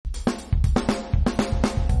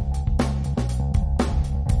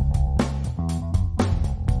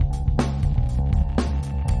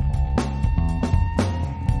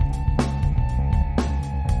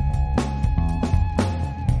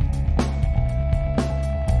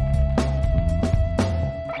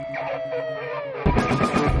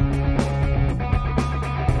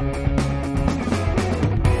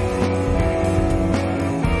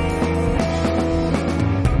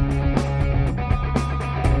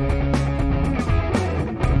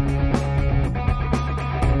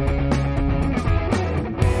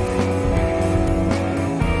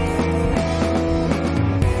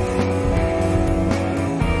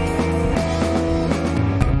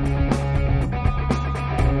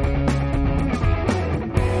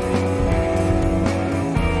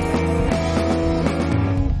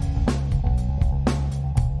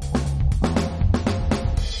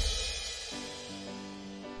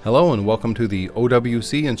Hello and welcome to the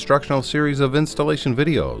OWC instructional series of installation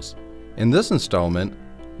videos. In this installment,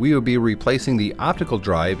 we will be replacing the optical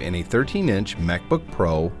drive in a 13-inch MacBook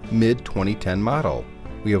Pro mid-2010 model.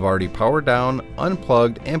 We have already powered down,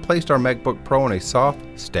 unplugged, and placed our MacBook Pro in a soft,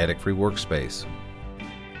 static-free workspace.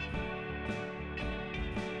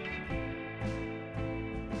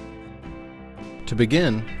 To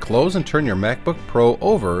begin, close and turn your MacBook Pro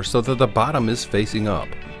over so that the bottom is facing up.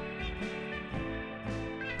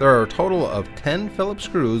 There are a total of 10 Phillips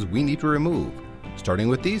screws we need to remove, starting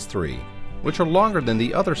with these 3, which are longer than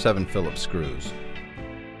the other 7 Phillips screws.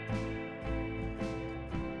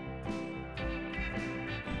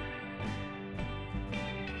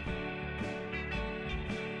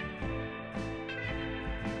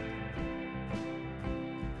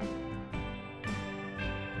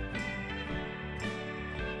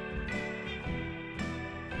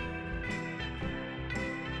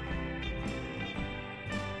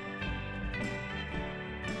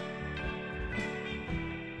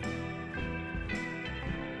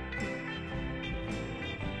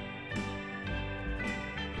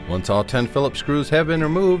 Once all 10 Phillips screws have been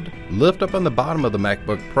removed, lift up on the bottom of the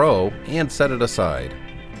MacBook Pro and set it aside.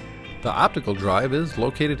 The optical drive is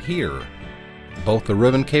located here. Both the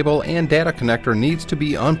ribbon cable and data connector needs to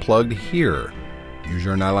be unplugged here. Use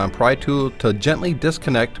your nylon pry tool to gently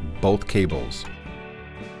disconnect both cables.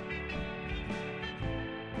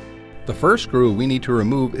 The first screw we need to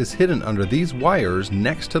remove is hidden under these wires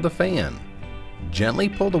next to the fan. Gently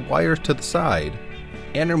pull the wires to the side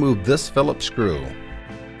and remove this Phillips screw.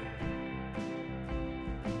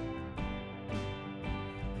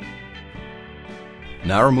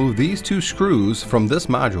 Now remove these 2 screws from this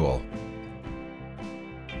module.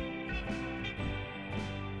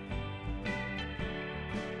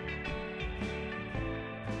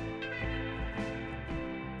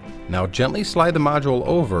 Now gently slide the module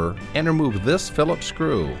over and remove this Phillips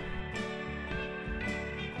screw.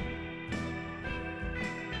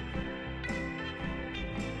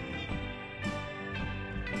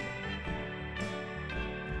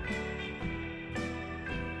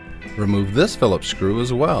 Remove this Phillips screw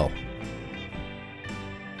as well.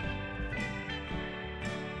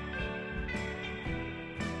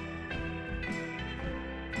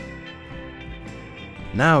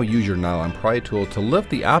 Now use your nylon pry tool to lift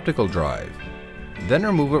the optical drive. Then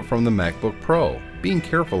remove it from the MacBook Pro, being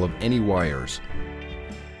careful of any wires.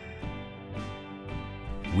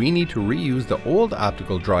 We need to reuse the old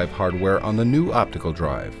optical drive hardware on the new optical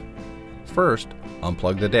drive. First,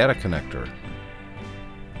 unplug the data connector.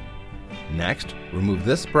 Next, remove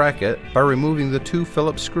this bracket by removing the 2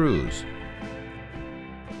 Phillips screws.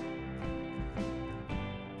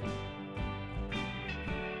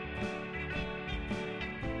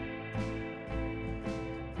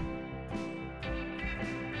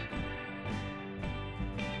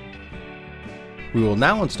 We will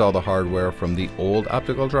now install the hardware from the old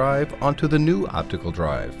optical drive onto the new optical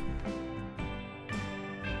drive.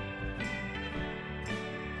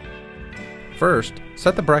 First,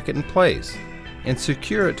 set the bracket in place and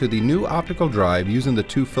secure it to the new optical drive using the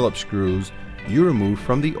 2 Phillips screws you removed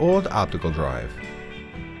from the old optical drive.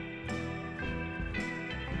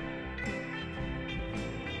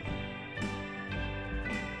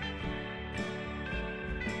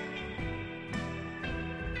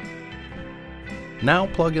 Now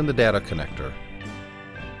plug in the data connector.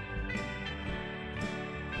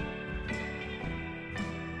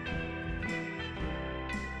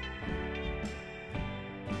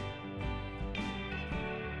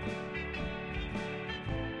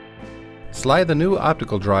 Slide the new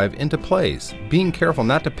optical drive into place, being careful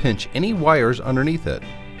not to pinch any wires underneath it.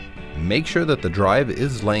 Make sure that the drive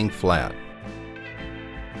is laying flat.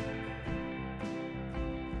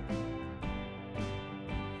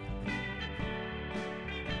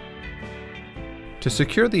 To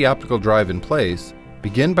secure the optical drive in place,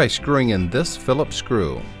 begin by screwing in this Phillips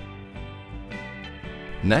screw.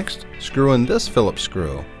 Next, screw in this Phillips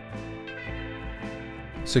screw.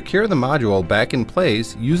 Secure the module back in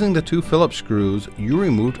place using the 2 Phillips screws you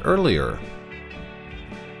removed earlier.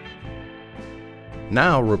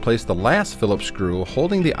 Now replace the last Phillips screw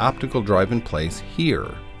holding the optical drive in place here.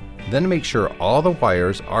 Then make sure all the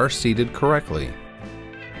wires are seated correctly.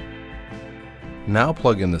 Now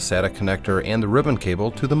plug in the SATA connector and the ribbon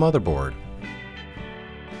cable to the motherboard.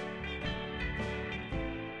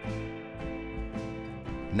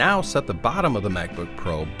 Now set the bottom of the MacBook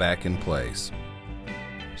Pro back in place.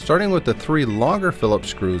 Starting with the 3 longer Phillips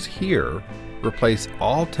screws here, replace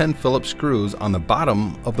all 10 Phillips screws on the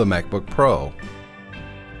bottom of the MacBook Pro.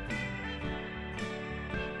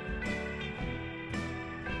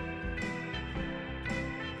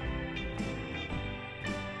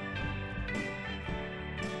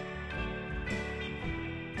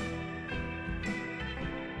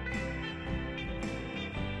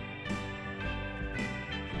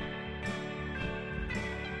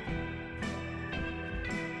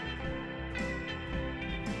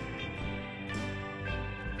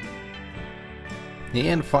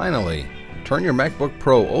 And finally, turn your MacBook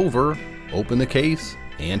Pro over, open the case,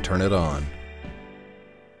 and turn it on.